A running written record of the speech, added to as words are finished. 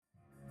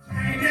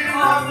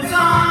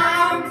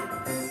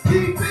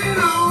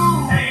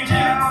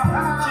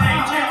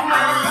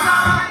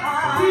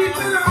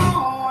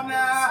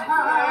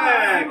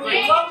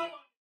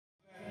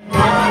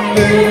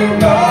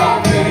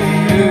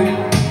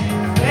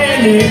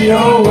in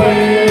your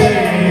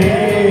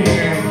way.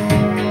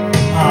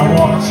 I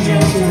want you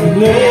to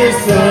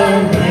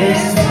listen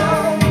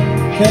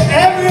to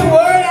every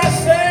word I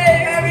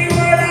say, every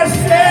word I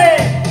say.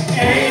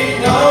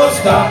 Ain't no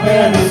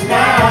stopping us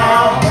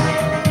now.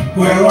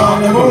 We're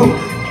on the move.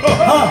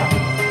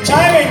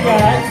 Chime in,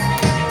 guys.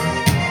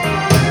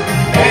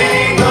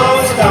 Ain't no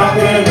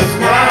stopping us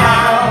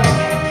now.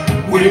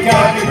 We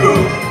got the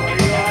groove.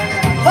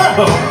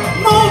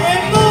 Move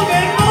it, move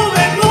it, move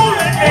it, move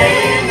it.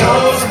 Ain't no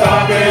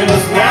stopping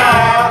us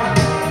now.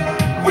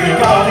 We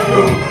got the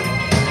groove.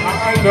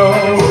 I know,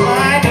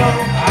 I know,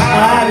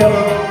 I know.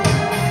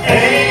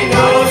 Ain't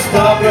no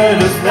stopping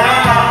us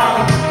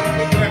now.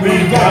 We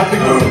got the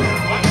groove.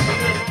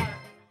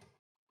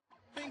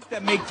 Things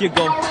that make you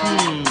go,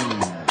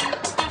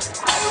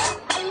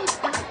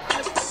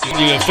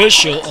 The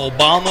official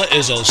Obama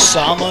is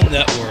Osama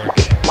network.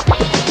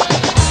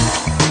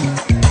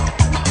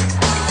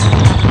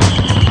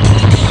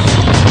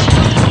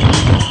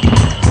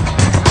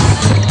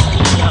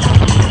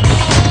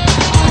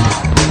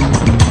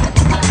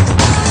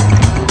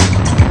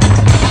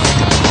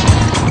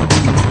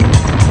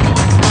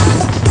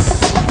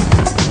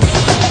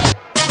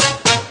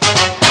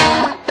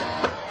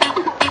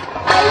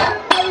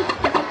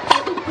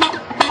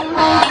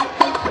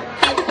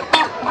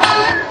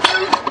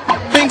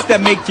 things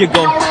that make you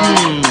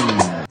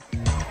go,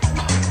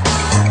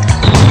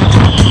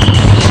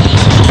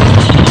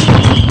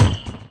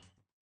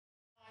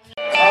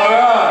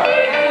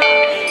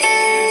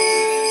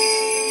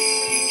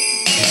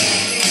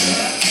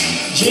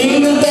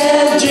 Jingle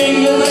bell,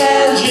 jingle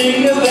bell,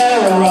 jingle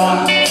bell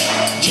rock.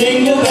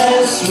 Jingle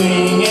bells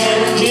swing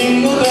and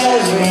jingle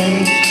bells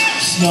ring.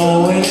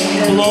 Snowing,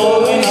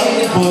 blowing up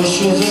the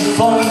bushels of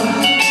fun.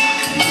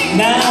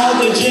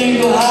 Now the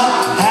jingle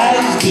hop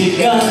has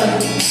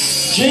begun.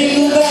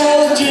 Jingle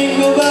bell,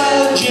 jingle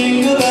bell,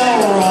 jingle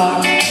bell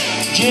rock.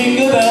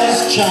 Jingle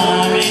bells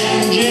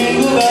chiming,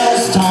 jingle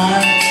bells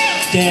time.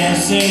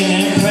 Dancing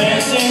and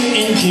prancing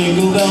in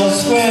Jingle Bell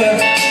Square.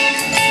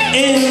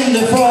 In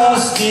the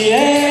frosty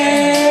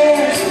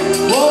air,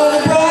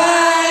 what a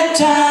bright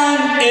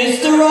time,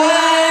 it's the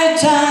right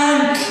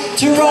time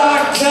to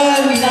rock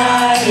the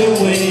night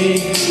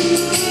away.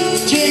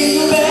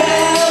 Jingle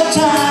bell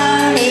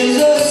time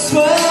is a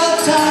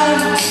swell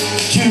time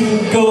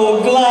to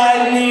go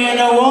gliding in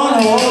a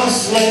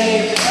one-horse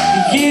sleigh.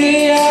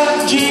 Giddy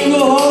up,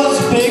 jingle horse,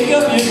 pick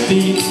up your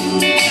feet,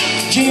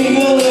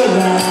 jingle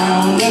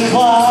around the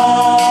clock.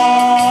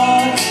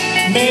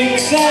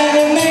 Mix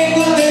and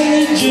mingle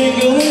in the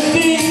jingling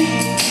beat.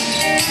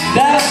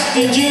 That's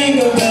the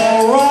Jingle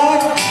Bell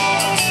Rock.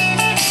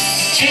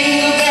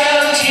 Jingle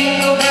bell,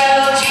 jingle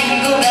bell,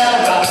 jingle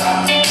bell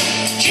rock.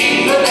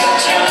 Jingle bell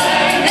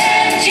chime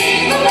and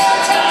jingle bell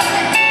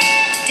time.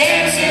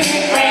 Dancing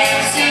and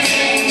prancing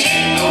in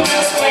Jingle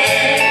Bell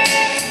Square.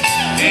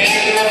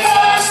 In the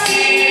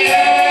frosty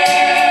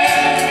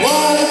air.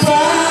 What a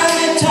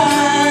bright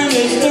time,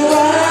 it's the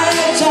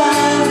right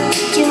time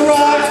to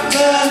rock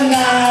the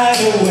night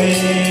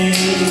away.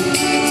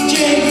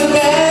 Jingle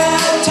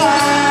bell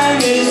time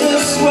is a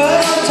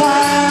swell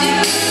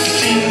time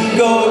to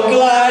go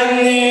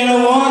gliding in a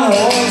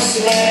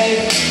one-horse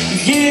sleigh.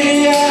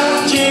 Giddy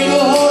up, jingle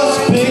horse,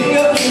 pick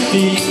up your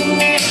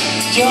feet,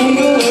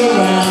 jungle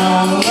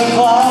around the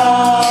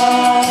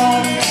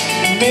clock.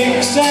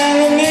 Mix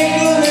and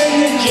mingle in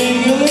the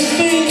jingling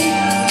feet.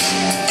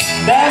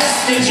 That's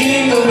the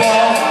Jingle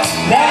Bell,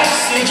 that's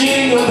the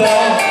Jingle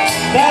Bell,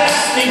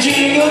 that's the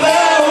Jingle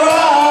Bell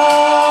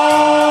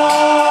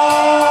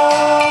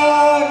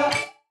Rock.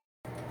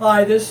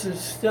 Hi, this is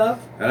Stef,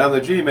 And I'm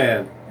the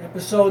G-Man.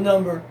 episode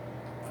number,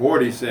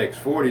 46.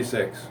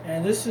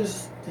 and this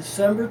is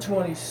December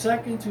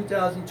 22nd,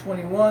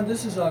 2021.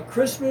 This is our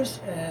Christmas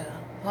and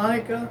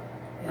Hanukkah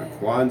and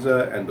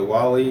Kwanzaa and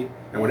Diwali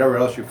and whatever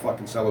else you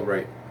fucking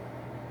celebrate.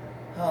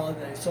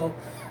 holiday. So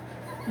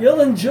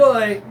you'll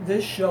enjoy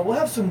this show. We'll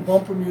have some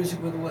bumper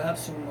music with it. We'll have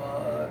some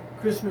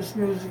Christmas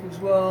music as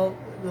well.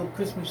 A little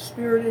Christmas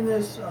spirit in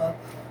this.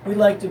 We'd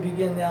like to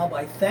begin now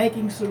by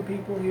thanking some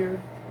people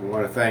here. We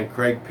want to thank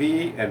Craig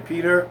P. and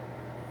Peter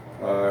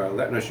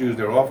letting us use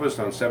their office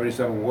on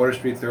 77 Water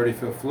Street,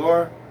 35th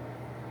floor.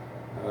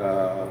 What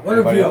a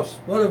Anybody view. else?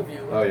 What a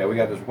view. Oh yeah, we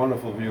got this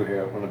wonderful view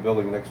here from the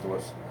building next to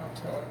us.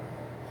 I'll tell you.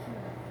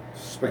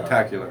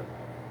 Spectacular.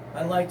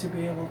 I'd like to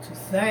be able to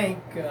thank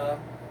the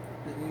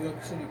New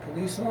York City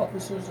police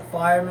officers, the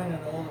firemen,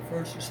 and all the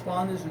first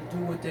responders who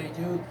do what they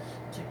do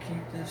to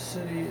keep this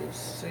city as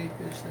safe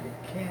as they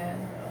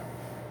can.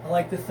 I'd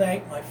like to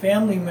thank my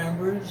family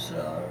members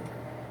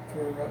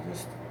for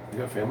just, You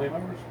got family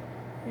members?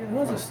 the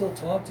ones that still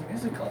talk to me.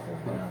 There's a couple.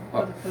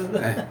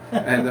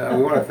 And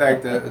we want to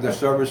thank the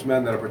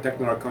servicemen that are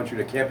protecting our country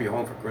that can't be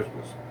home for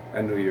Christmas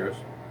and New Year's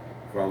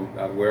from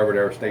wherever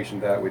they're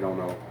stationed at. We don't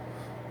know,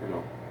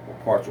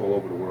 parts all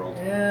over the world.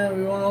 And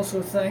we want to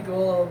also thank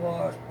all of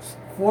our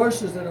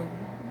forces that are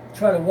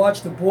trying to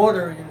watch the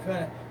border and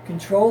trying to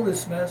control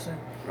this mess. And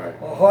Right.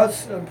 our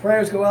hearts and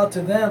prayers go out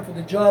to them for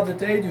the job that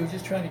they do,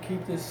 just trying to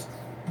keep this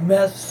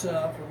mess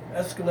from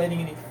escalating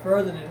any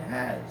further than it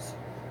has.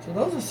 So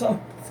those are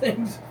some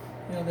things,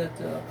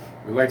 that.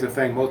 We'd like to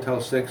thank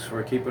Motel 6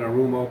 for keeping a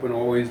room open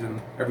always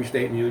in every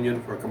state in the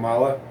union for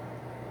Kamala.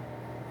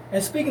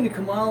 And speaking of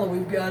Kamala,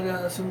 we've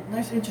got some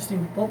nice,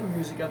 interesting bumper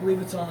music. I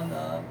believe it's on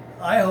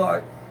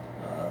iHeart.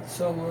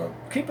 So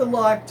keep it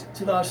locked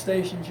to our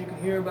stations. You can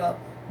hear about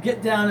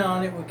Get Down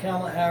on It with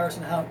Kamala Harris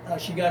and how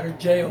she got her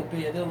J.O.B.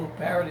 I did a little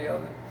parody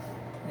of it.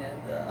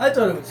 And I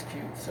thought it was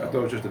cute. So. I thought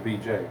it was just a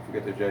BJ.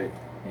 Forget the J.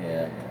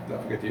 Yeah.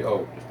 Don't forget the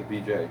O, just the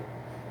BJ.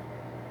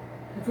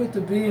 You put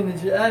the B in the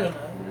J, I don't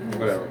know.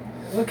 Whatever.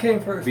 What came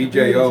first?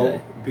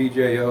 BJO,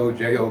 BJO,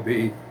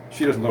 JOB.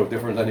 She doesn't know the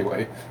difference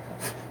anyway.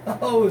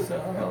 Oh,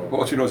 so.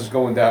 All she knows is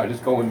going down,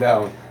 just going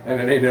down, and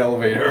it ain't an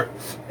elevator.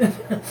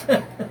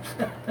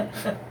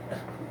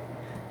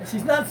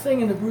 She's not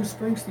singing the Bruce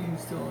Springsteen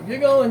song. You're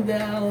going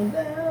down,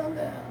 down, down,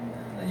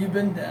 down. You've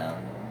been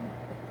down.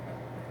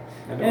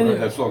 I never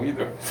heard that song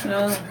either.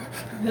 No,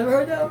 never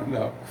heard that one?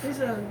 No. He's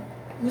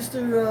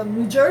Mr.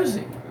 New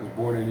Jersey. He was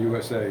born in the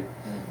USA.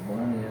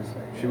 Born in the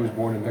USA. She was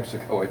born in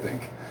Mexico, I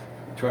think,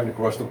 trying to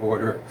cross the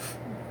border.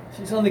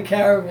 She's on the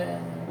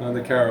caravan. On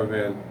the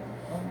caravan,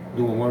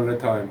 doing one at a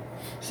time.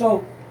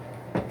 So,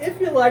 if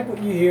you like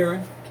what you're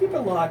hearing, keep it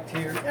locked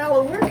here.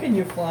 Alan, where can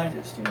you find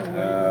us? Do you know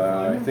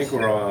where you can find I think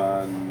we're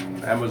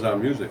on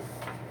Amazon Music.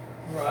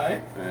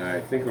 Right. And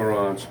I think we're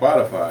on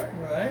Spotify.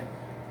 Right.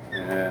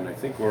 And I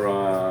think we're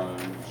on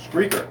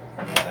Spreaker.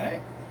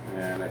 Right.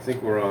 And I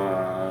think we're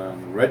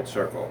on Red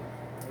Circle.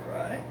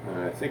 Right. And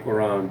I think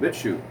we're on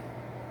BitChute.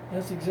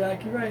 That's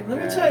exactly right. Let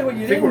me And tell you what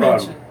you I think didn't we're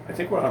mention. I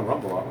think we're on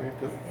Rumble, aren't we?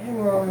 Too? Yeah,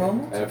 we're on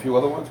Rumble. And a few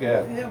other ones,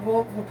 yeah. Yeah,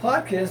 well, for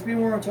podcasts,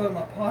 being we're talking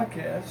about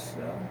podcasts,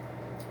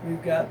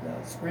 we've got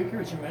Spreaker,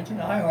 as you mentioned,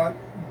 iHeart,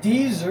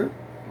 Deezer,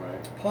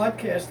 Right.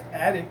 Podcast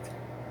Addict,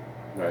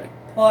 Right.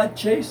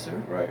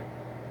 Podchaser, Right.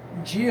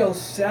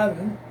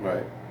 Geo7.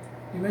 Right.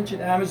 You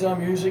mentioned Amazon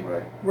Music.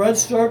 Right. Red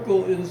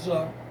Circle is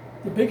the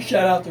big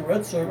shout out to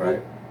Red Circle.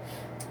 Right.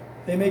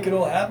 They make it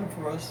all happen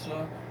for us.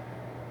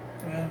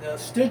 And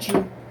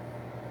Stitcher,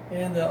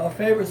 and our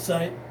favorite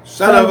site,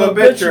 Son of a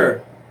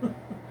bitcher.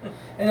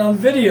 And on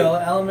video,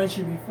 Alan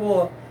mentioned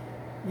before,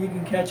 you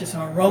can catch us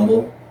on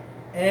Rumble,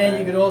 and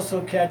you can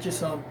also catch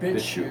us on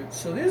BitChute.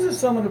 So these are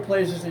some of the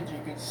places that you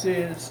can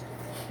see us,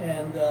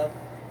 and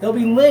there'll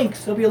be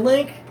links. There'll be a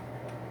link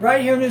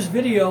right here in this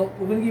video.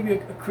 We're going to give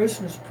you a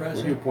Christmas What are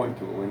you present. pointing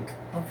to, a link?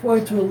 I'm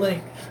pointing to a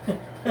link.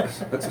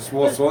 That's a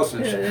small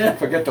sausage. Yeah.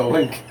 Forget the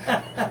link.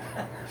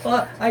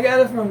 Well, I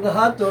got it from the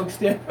hot dog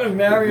stand from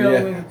Mario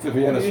and the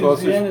Vienna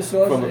sausage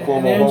from the and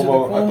Cuomo Angela,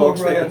 Homo hot dog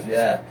brothers. stand.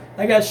 Yeah,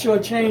 I got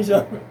shortchanged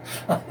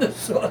on the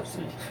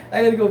sausage.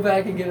 I got to go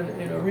back and get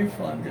a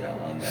refund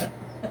on that.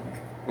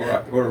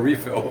 Or a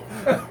refill.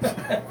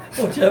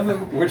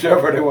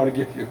 Whichever they want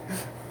to give you.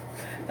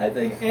 I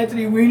think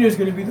Anthony Weiner's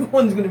going to be the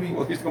one who's going to be.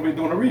 Well, he's going to be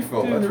doing a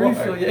refill. Doing That's the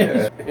refill, why.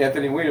 yeah.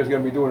 Anthony Weiner's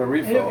going to be doing a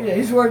refill. Yeah,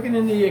 he's working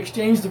in the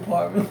exchange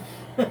department.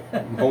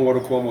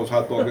 Homewater Cuomo's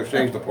hot dog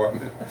exchange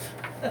department.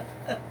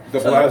 De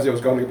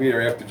Blasio's going to be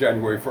there after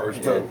January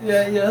 1st, too.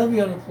 Yeah, he'll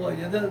be unemployed.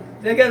 Yeah,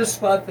 they got a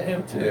spot for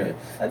him, too. Yeah.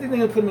 I think they're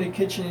going to put him in the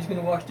kitchen. He's going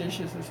to wash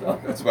dishes or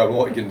something. That's about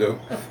all he can do.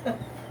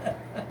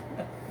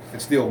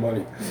 And steal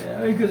money.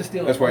 Yeah, he could have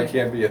stolen. That's why he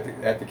can't be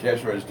at the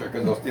cash register,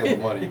 because they'll steal the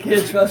money. You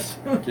can't trust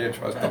him. You can't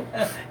trust him.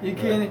 You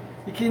can't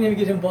even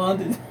get him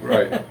bonded.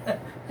 Right.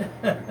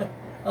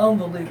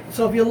 Unbelievable.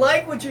 So if you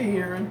like what you're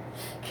hearing,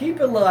 keep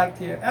it locked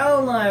here. Al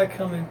and I are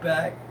coming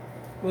back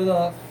with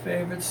our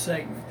favorite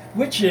segment,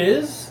 which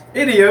is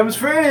Idioms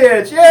for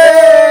Idiots!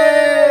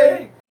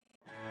 Yay!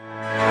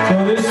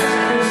 So this is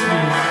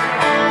Christmas.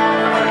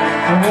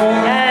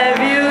 What have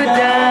you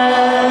done?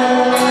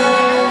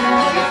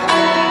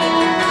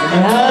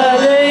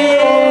 Holiday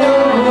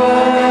over,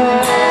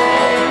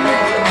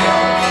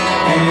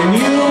 and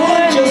you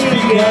were just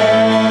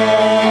begun.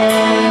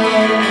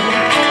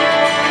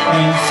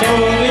 And so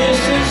this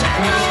is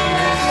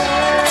Christmas.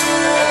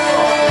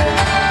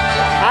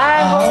 I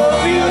hope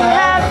you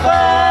have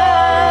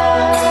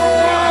fun.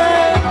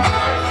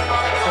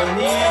 So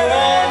near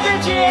and the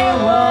dear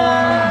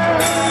one,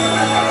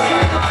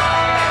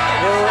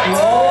 the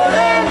old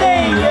and the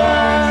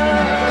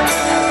young.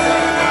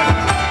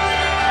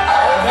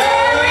 A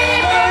very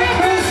Merry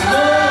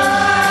Christmas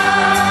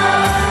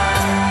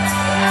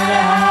and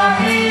a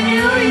Happy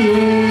New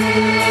Year.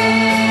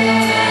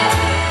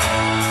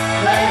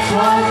 That's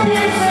what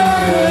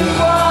Christmas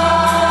was,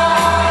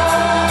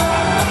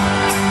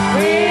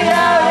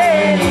 without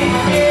any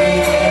fear.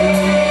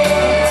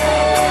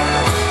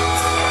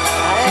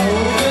 So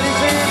this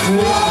is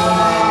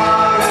Christmas,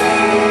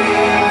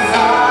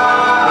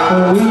 the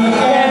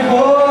weekend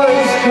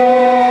boys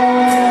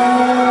come,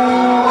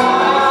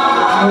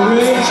 the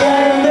rich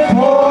and the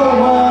poor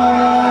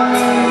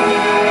ones.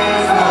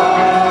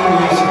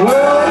 This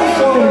world is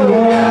so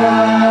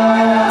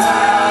round,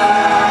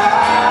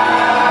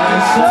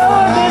 and so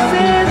this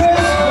is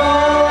Christmas,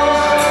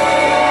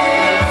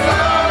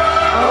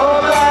 all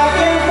black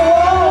and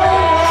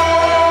white,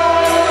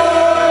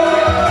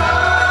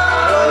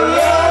 the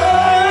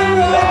yellow and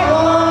red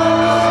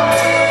ones.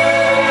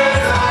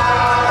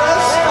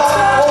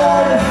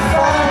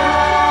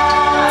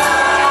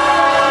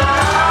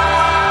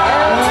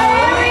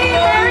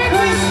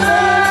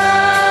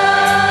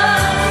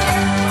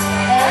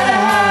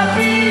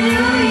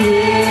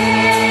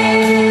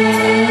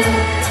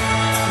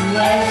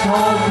 Let's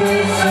hope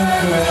it's a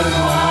good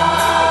one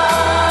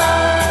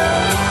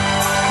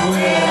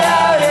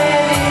without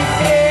any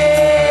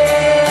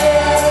fear.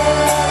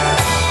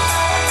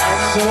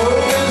 So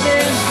this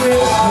is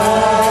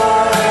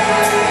Christmas.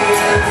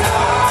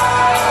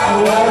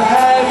 What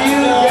have you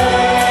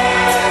done?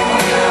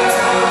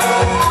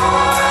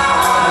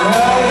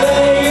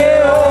 Another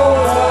year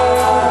over.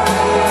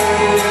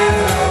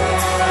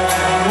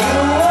 You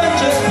were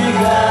just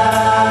begun.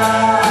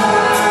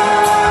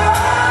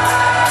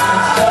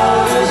 So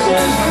this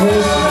is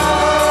Christmas.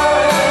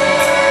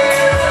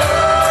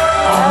 I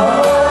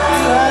hope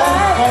you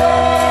have fun.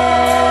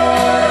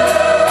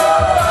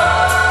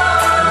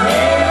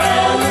 Near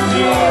and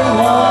dear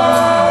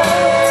one,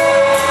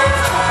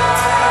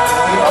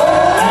 the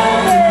old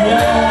and the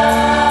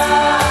young.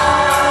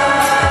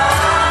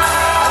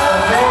 A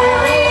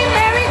very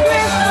Merry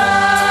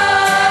Christmas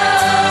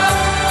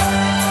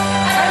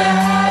and a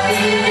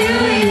Happy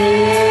New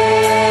Year.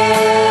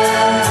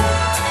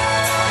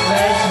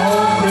 Let's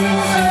hope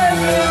it's a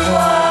good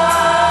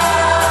one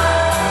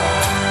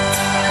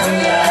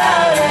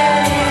without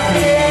any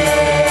fear.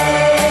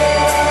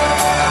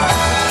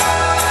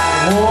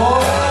 War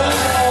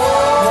is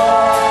over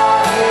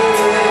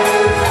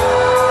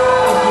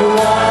if you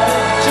want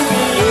it to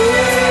be.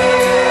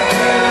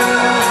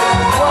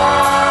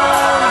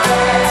 One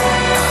day,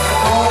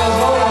 war is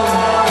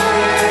over.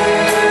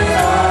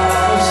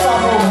 Let's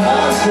stop all the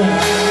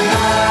nonsense.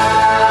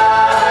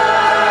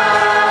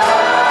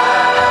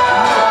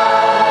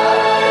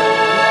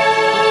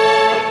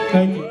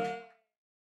 Thank you.